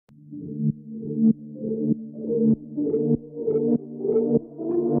You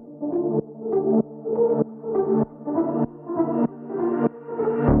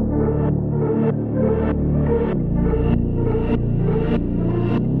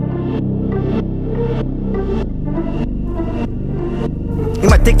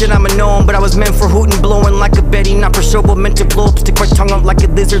might think that I'm a gnome, but I was meant for hootin', blowing like a Betty. Not for show, but meant to blow up. Stick my tongue out like a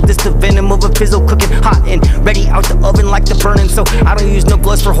lizard. This the venom of a fizzle, cooking hot and ready out the oven like the burning. So I don't use no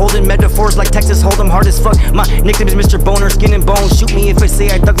gloves for holding metaphors like Texas Hold'em, hard as fuck. My nickname is Mr. Boner, skin and bones. Shoot me if I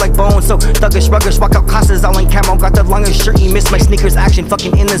say I thug like bones. So thuggish, ruggish, walk out classes all in camo. Got the longest shirt, you missed my sneakers action.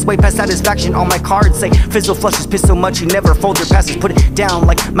 Fucking in this way, past satisfaction. All my cards say Fizzle flushes, piss so much you never fold your passes. Put it down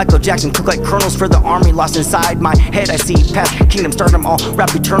like Michael Jackson, cook like kernels for the army. Lost inside my head, I see past kingdom stardom. All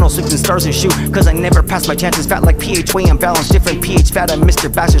rap eternal, 6 and stars and shoot. Cause I never pass my chances, fat like pH, way unbalanced. Different pH, fat, I'm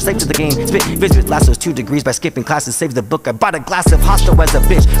Mr. Bastard, slave to the game. Spit, visit, lassos 2 degrees by skipping classes. Save the book, I bought a glass of hostile as a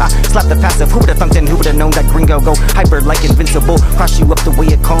bitch. I slap the passive, who would've thumped in, who would've known that gringo go hyper like invincible. Cross you up the way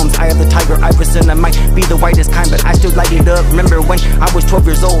it comes, I have the tiger Ryfizzle. I might be the whitest kind, but I still light it up. Remember when I was 12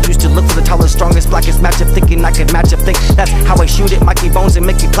 years old, used to look for the tallest, strongest, blackest matchup, thinking I could match up, think that's how I shoot it. Mikey Bones and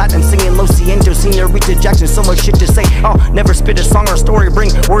Mickey Platinum, singing Lo Siento, Senorita Jackson, so much shit to say. Oh, never spit a song or story,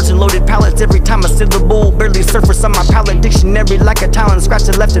 bring words and loaded palettes every time a syllable barely surface on my palate. Dictionary like a talon, scratch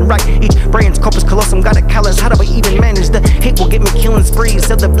it left and right. Each brain's corpus callosum got a callus. How do I even manage? The hate will get me killing sprees.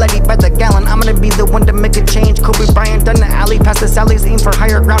 Sell the bloody by the gallon. I'm gonna be the one to make a change. Kobe Bryant done the alley, past the Sally's, aim for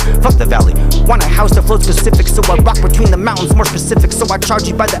higher ground. Fuck the valley. Want a house that floats specific, so I rock between the mountains. More specific, so I charge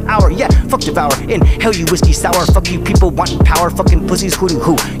you by the hour. Yeah, fuck devour. Inhale you whiskey sour. Fuck you people wanting power. Fucking pussies who do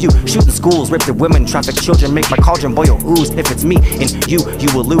who? You shooting schools, rip the women, traffic children, make my cauldron boil ooze. If it's me and you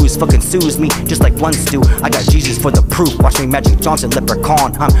will lose. Fucking soothes me just like one stew. I got Jesus for the proof. Watch me Magic Johnson,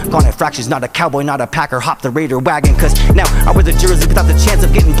 leprechaun. I'm gone in fractions, not a cowboy, not a packer. Hop the Raider wagon, cause now I wear the jersey without the chance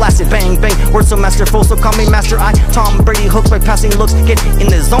of getting blasted. Bang, bang, words so masterful, so call me Master I. Tom Brady hooks by passing looks. Get in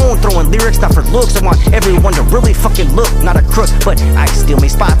the zone, throwing lyrics, not for looks. I want everyone to really fucking look. Not a crook, but I steal me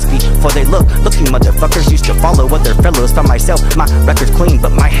spots before they look. Looking motherfuckers used to follow other fellows. Found myself, my record's clean,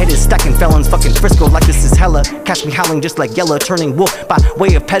 but my head is stacking felons. Fucking Frisco like this is hella. Catch me howling just like Yella, turning wolf by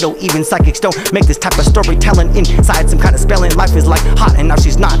way of pedo. Even psychics don't make this type of storytelling. Inside some kind of spelling. Life is like hot and now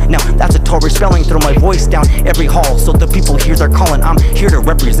she's not. Now that's a Tory spelling. Throw my voice down every hall so the people hear they're calling. I'm here to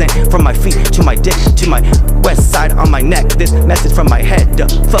represent from my feet to my dick to my west side on my neck. This message from my head.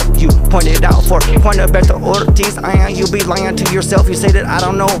 Fuck you pointed out for Juan Alberto Ortiz. You be lying to yourself. You say that I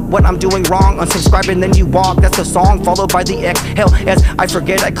don't know what I'm doing wrong. Unsubscribe and then you walk. That's the song followed by the exhale. As I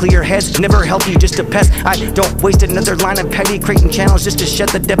forget, I clear heads. Never help you, just a pest. I don't waste another line of petty creating channels just to shed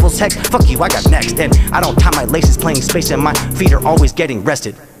the devil's hex. Fuck you, I got next. And I don't tie my laces playing space and my feet are always getting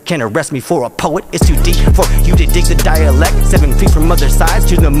rested. Can't arrest me for a poet, it's too deep for you to dig the dialect. 7 feet from other sides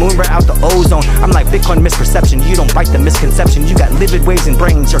to the moon, right out the ozone. I'm like Bitcoin misperception, you don't bite the misconception. You got livid waves and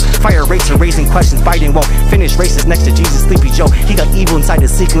brains, your fire rates are raising questions. Biden won't finish races next to Jesus. Sleepy Joe, he got evil inside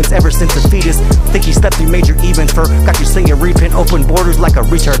his sequence ever since the fetus. Think he slept through major events for got you singing repent. Open borders like a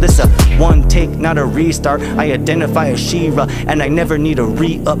retard, this a one take, not a restart. I identify as She-Ra, and I never need a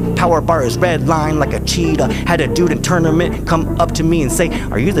re-up. Power bar is red line like a cheetah. Had a dude in tournament come up to me and say,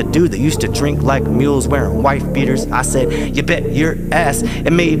 are you the dude that used to drink like mules wearing wife beaters? I said, you bet your ass.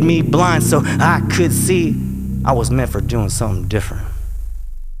 It made me blind so I could see I was meant for doing something different.